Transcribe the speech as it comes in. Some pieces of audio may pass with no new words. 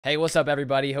Hey, what's up,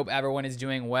 everybody? Hope everyone is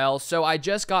doing well. So I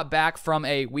just got back from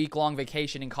a week-long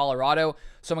vacation in Colorado,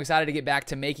 so I'm excited to get back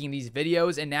to making these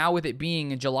videos. And now with it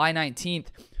being July 19th,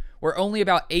 we're only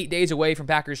about 8 days away from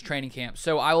Packers training camp.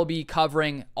 So I will be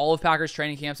covering all of Packers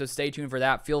training camp, so stay tuned for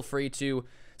that. Feel free to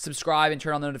subscribe and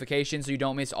turn on the notifications so you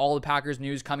don't miss all the Packers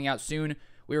news coming out soon.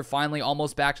 We are finally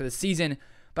almost back to the season.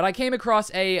 But I came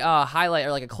across a highlight,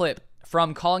 or like a clip,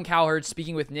 from Colin Cowherd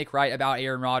speaking with Nick Wright about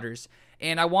Aaron Rodgers.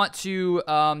 And I want to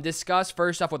discuss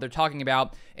first off what they're talking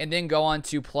about and then go on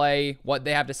to play what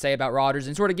they have to say about Rodgers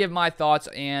and sort of give my thoughts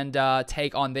and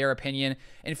take on their opinion.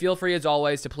 And feel free, as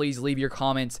always, to please leave your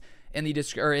comments in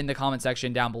the comment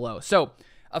section down below. So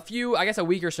a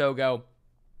week or so ago,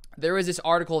 there was this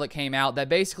article that came out that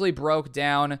basically broke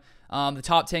down the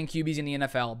top 10 QBs in the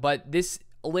NFL. But this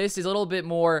list is a little bit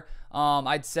more,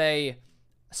 I'd say,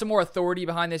 some more authority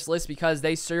behind this list because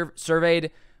they surveyed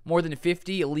more than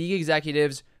 50 league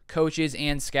executives, coaches,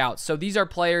 and scouts. So these are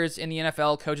players in the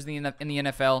NFL, coaches in the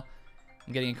NFL.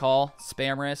 I'm getting a call.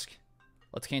 Spam risk.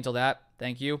 Let's cancel that.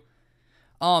 Thank you.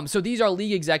 So these are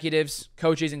league executives,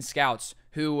 coaches, and scouts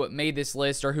who made this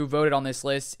list or who voted on this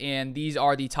list, and these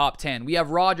are the top 10. We have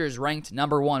Rodgers ranked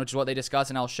number 1, which is what they discuss,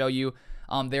 and I'll show you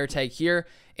their take here.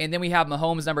 And then we have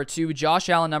Mahomes number 2, Josh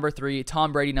Allen number 3,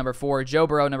 Tom Brady number 4, Joe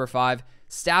Burrow number 5,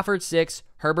 Stafford 6,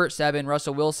 Herbert 7,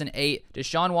 Russell Wilson 8,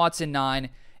 Deshaun Watson 9,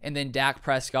 and then Dak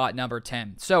Prescott number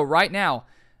 10. So right now,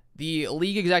 the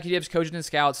league executives, coaches, and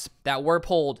scouts that were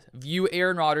polled view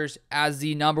Aaron Rodgers as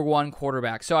the number 1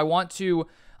 quarterback. So I want to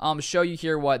show you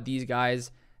here what these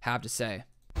guys have to say.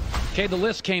 Okay, the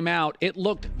list came out. It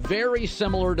looked very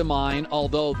similar to mine,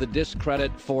 although the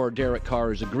discredit for Derek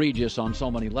Carr is egregious on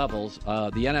so many levels.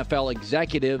 The NFL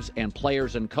executives and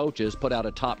players and coaches put out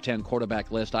a top 10 quarterback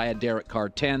list. I had Derek Carr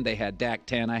 10. They had Dak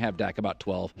 10. I have Dak about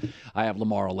 12. I have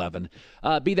Lamar 11.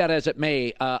 Be that as it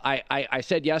may, I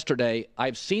said yesterday,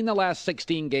 I've seen the last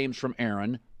 16 games from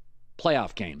Aaron,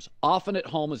 playoff games, often at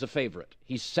home as a favorite.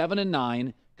 He's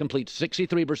 7-9, completes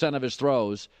 63% of his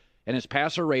throws, and his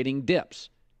passer rating dips.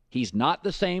 He's not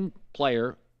the same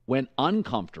player when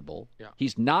uncomfortable. Yeah.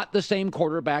 He's not the same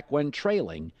quarterback when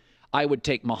trailing. I would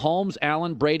take Mahomes,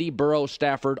 Allen, Brady, Burrow,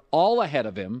 Stafford all ahead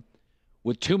of him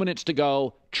with 2 minutes to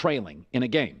go trailing in a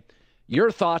game.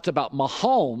 Your thoughts about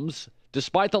Mahomes,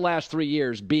 despite the last 3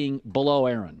 years, being below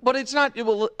Aaron? But it's not,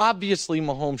 well, obviously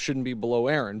Mahomes shouldn't be below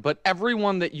Aaron, but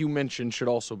everyone that you mentioned should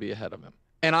also be ahead of him.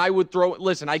 And I would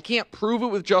listen, I can't prove it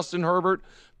with Justin Herbert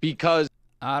because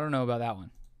I don't know about that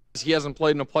one. He hasn't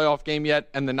played in a playoff game yet,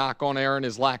 and the knock on Aaron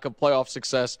is lack of playoff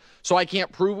success. So I can't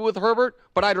prove it with Herbert,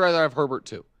 but I'd rather have Herbert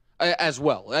too, as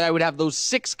well. I would have those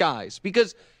 6 guys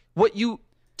because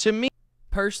to me.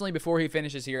 Personally, before he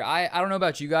finishes here, I don't know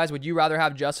about you guys. Would you rather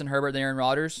have Justin Herbert than Aaron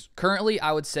Rodgers? Currently,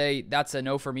 I would say that's a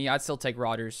no for me. I'd still take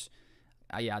Rodgers.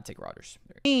 Yeah, I'd take Rodgers.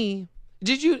 I'm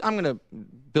going to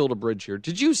build a bridge here.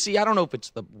 Did you see, I don't know if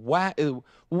it's the WAC,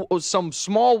 some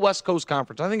small West Coast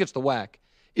conference, I think it's the WAC,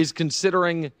 is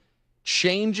considering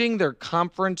changing their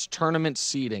conference tournament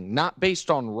seeding, not based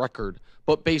on record,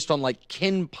 but based on like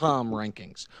KenPom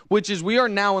rankings, which is we are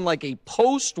now in like a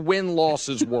post-win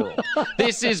losses world.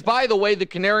 This is, by the way, the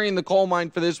canary in the coal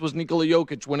mine for this was Nikola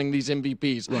Jokic winning these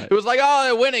MVPs. Right. It was like, oh,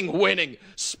 they're winning.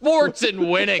 Sports and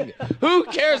winning. Who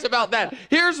cares about that?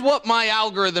 Here's what my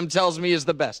algorithm tells me is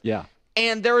the best. Yeah.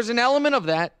 And there is an element of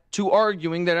that to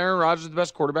arguing that Aaron Rodgers is the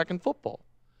best quarterback in football.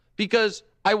 Because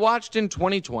I watched in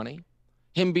 2020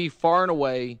 him be far and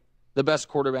away the best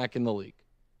quarterback in the league.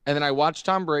 And then I watched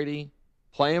Tom Brady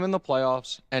play him in the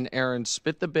playoffs, and Aaron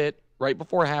spit the bit right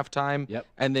before halftime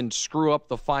and then screw up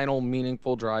the final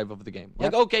meaningful drive of the game.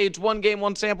 Like, okay, it's one game,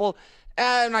 one sample.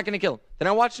 I'm not going to kill him. Then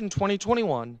I watched in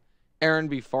 2021 Aaron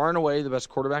be far and away the best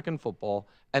quarterback in football,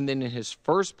 and then in his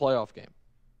first playoff game,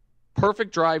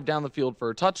 perfect drive down the field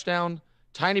for a touchdown,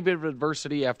 tiny bit of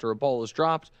adversity after a ball is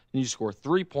dropped, and you score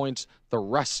 3 points the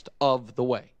rest of the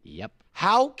way. Yep.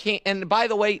 And by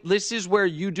the way, this is where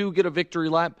you do get a victory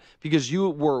lap because you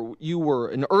were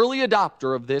an early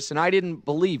adopter of this, and I didn't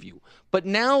believe you. But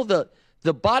now the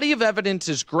body of evidence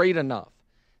is great enough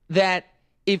that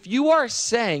if you are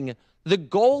saying the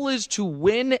goal is to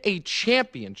win a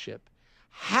championship,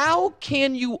 how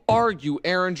can you argue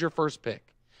Aaron's your first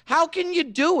pick? How can you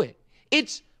do it?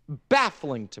 It's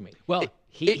baffling to me. Well,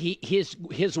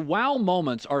 his wow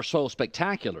moments are so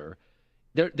spectacular.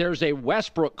 There's a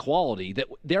Westbrook quality that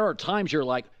there are times you're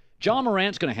like, John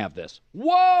Morant's going to have this.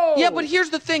 Whoa! Yeah, but here's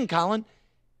the thing, Colin.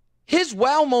 His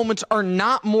wow moments are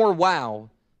not more wow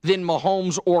than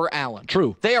Mahomes or Allen.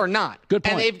 True. They are not. Good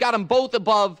point. And they've got them both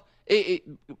above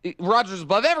Rodgers is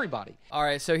above everybody. All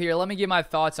right, so here, let me give my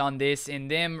thoughts on this.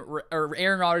 And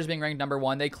Aaron Rodgers being ranked number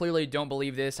 1, they clearly don't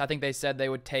believe this. I think they said they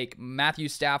would take Matthew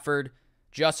Stafford,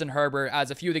 Justin Herbert as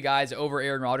a few of the guys over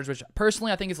Aaron Rodgers, which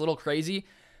personally I think is a little crazy.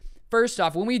 First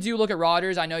off, when we do look at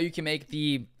Rodgers, I know you can make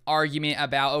the argument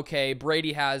about, okay,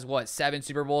 Brady has, 7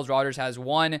 Super Bowls, Rodgers has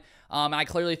 1. And I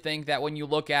clearly think that when you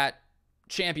look at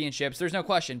championships, there's no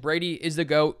question. Brady is the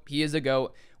GOAT. He is the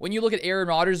GOAT. When you look at Aaron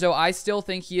Rodgers, though, I still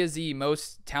think he is the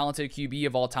most talented QB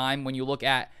of all time. When you look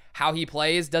at how he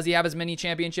plays, does he have as many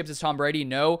championships as Tom Brady?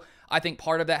 No. I think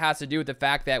part of that has to do with the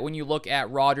fact that when you look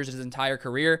at Rodgers' entire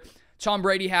career, Tom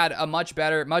Brady had a much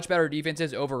better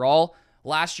defenses overall.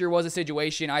 Last year was a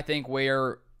situation, I think,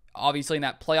 where obviously in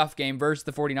that playoff game versus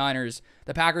the 49ers,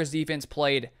 the Packers defense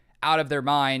played out of their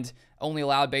mind, only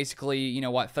allowed basically,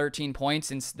 13 points,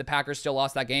 and the Packers still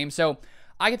lost that game. So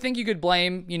I think you could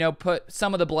blame, put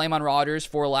some of the blame on Rodgers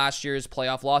for last year's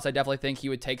playoff loss. I definitely think he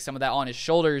would take some of that on his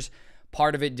shoulders.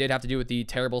 Part of it did have to do with the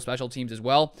terrible special teams as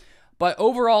well. But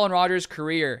overall in Rodgers'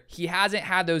 career, he hasn't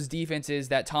had those defenses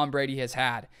that Tom Brady has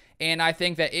had. And I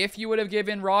think that if you would have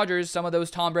given Rodgers some of those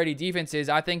Tom Brady defenses,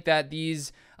 I think that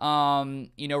these,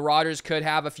 Rodgers could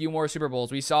have a few more Super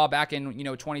Bowls. We saw back in,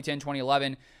 2010,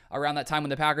 2011, around that time when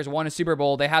the Packers won a Super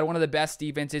Bowl, they had one of the best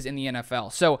defenses in the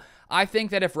NFL. So I think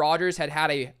that if Rodgers had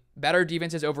had a better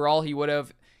defenses overall, he would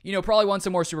have, probably won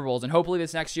some more Super Bowls. And hopefully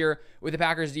this next year with the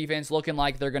Packers defense looking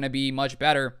like they're going to be much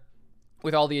better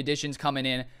with all the additions coming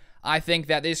in, I think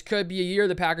that this could be a year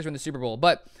the Packers win the Super Bowl.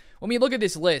 But when we look at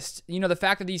this list, the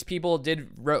fact that these people did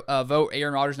vote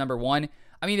Aaron Rodgers number 1,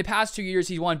 I mean, the past 2 years,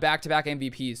 he's won back-to-back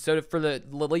MVPs. So for the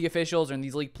league officials and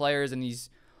these league players and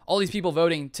all these people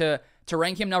voting to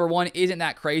rank him number 1 isn't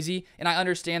that crazy. And I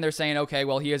understand they're saying, okay,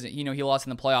 well, he isn't, he lost in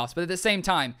the playoffs. But at the same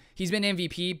time, he's been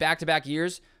MVP back-to-back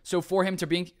years. So for him to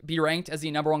be ranked as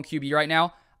the number 1 QB right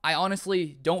now, I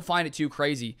honestly don't find it too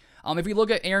crazy. If we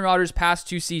look at Aaron Rodgers' past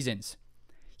 2 seasons,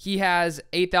 he has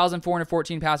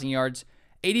 8,414 passing yards,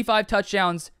 85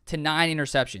 touchdowns to 9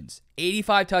 interceptions.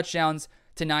 85 touchdowns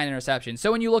to 9 interceptions.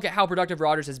 So when you look at how productive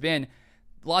Rodgers has been,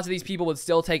 lots of these people would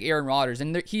still take Aaron Rodgers.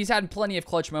 And he's had plenty of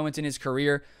clutch moments in his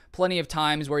career, plenty of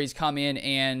times where he's come in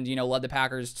and, led the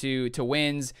Packers to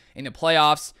wins in the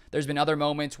playoffs. There's been other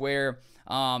moments where,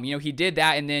 he did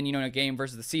that, and then, in a game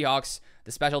versus the Seahawks,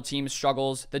 the special teams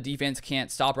struggles, the defense can't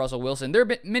stop Russell Wilson. There have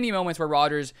been many moments where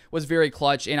Rodgers was very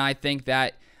clutch, and I think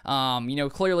that,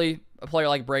 clearly a player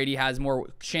like Brady has more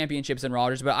championships than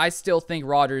Rodgers, but I still think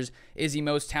Rodgers is the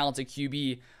most talented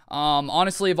QB,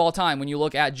 honestly, of all time when you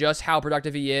look at just how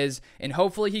productive he is, and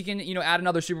hopefully he can, add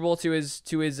another Super Bowl to his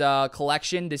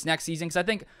collection this next season, because I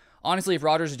think, honestly, if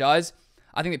Rodgers does,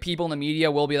 I think that people in the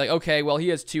media will be like, okay, well, he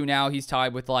has 2 now, he's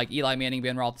tied with, Eli Manning,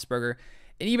 Ben Roethlisberger,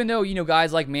 and even though,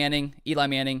 guys like Manning, Eli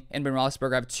Manning, and Ben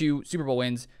Roethlisberger have 2 Super Bowl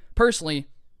wins, personally,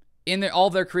 in all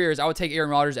of their careers, I would take Aaron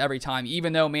Rodgers every time,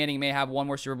 even though Manning may have 1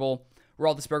 more Super Bowl,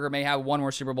 Roethlisberger may have 1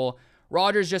 more Super Bowl.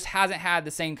 Rodgers just hasn't had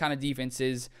the same kind of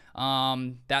defenses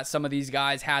that some of these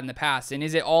guys had in the past. And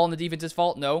is it all in the defense's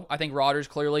fault? No. I think Rodgers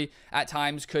clearly at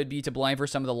times could be to blame for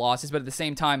some of the losses, but at the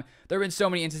same time, there have been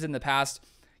so many instances in the past,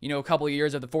 a couple of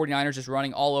years of the 49ers just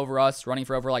running all over us, running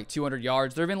for over 200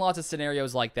 yards. There have been lots of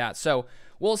scenarios like that. So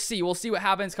we'll see. We'll see what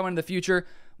happens coming in the future.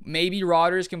 Maybe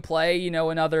Rodgers can play,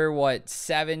 another,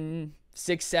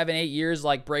 6, 7, 8 years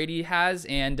like Brady has,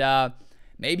 and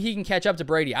maybe he can catch up to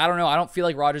Brady. I don't know. I don't feel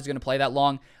like Rodgers is going to play that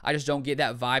long. I just don't get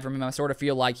that vibe from him. I sort of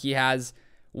feel like he has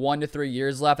 1 to 3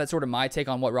 years left. That's sort of my take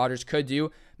on what Rodgers could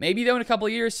do. Maybe, though, in a couple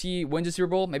of years, he wins a Super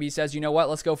Bowl. Maybe he says, you know what,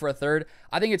 let's go for a 3rd.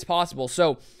 I think it's possible.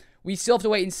 So we still have to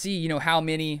wait and see, how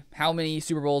many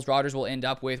Super Bowls Rodgers will end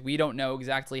up with. We don't know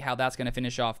exactly how that's going to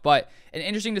finish off. But an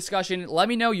interesting discussion. Let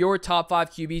me know your top 5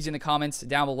 QBs in the comments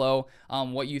down below,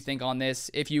 what you think on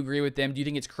this. If you agree with them, do you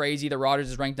think it's crazy that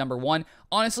Rodgers is ranked number 1?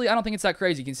 Honestly, I don't think it's that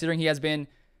crazy, considering he has been,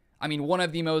 one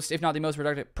of the most, if not the most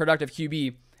productive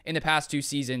QB in the past 2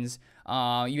 seasons.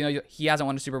 Even though he hasn't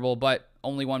won a Super Bowl, but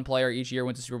only 1 player each year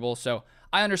wins a Super Bowl. So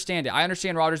I understand it. I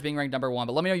understand Rodgers being ranked number 1,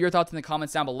 but let me know your thoughts in the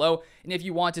comments down below. And if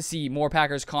you want to see more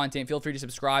Packers content, feel free to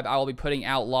subscribe. I will be putting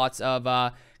out lots of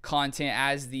content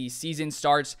as the season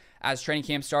starts, as training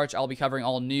camp starts. I'll be covering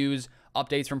all news,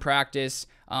 updates from practice,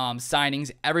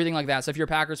 signings, everything like that. So if you're a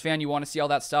Packers fan, you want to see all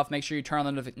that stuff, make sure you turn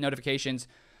on the notifications.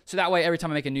 So that way, every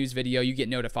time I make a news video, you get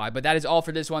notified. But that is all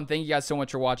for this one. Thank you guys so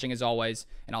much for watching, as always,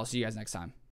 and I'll see you guys next time.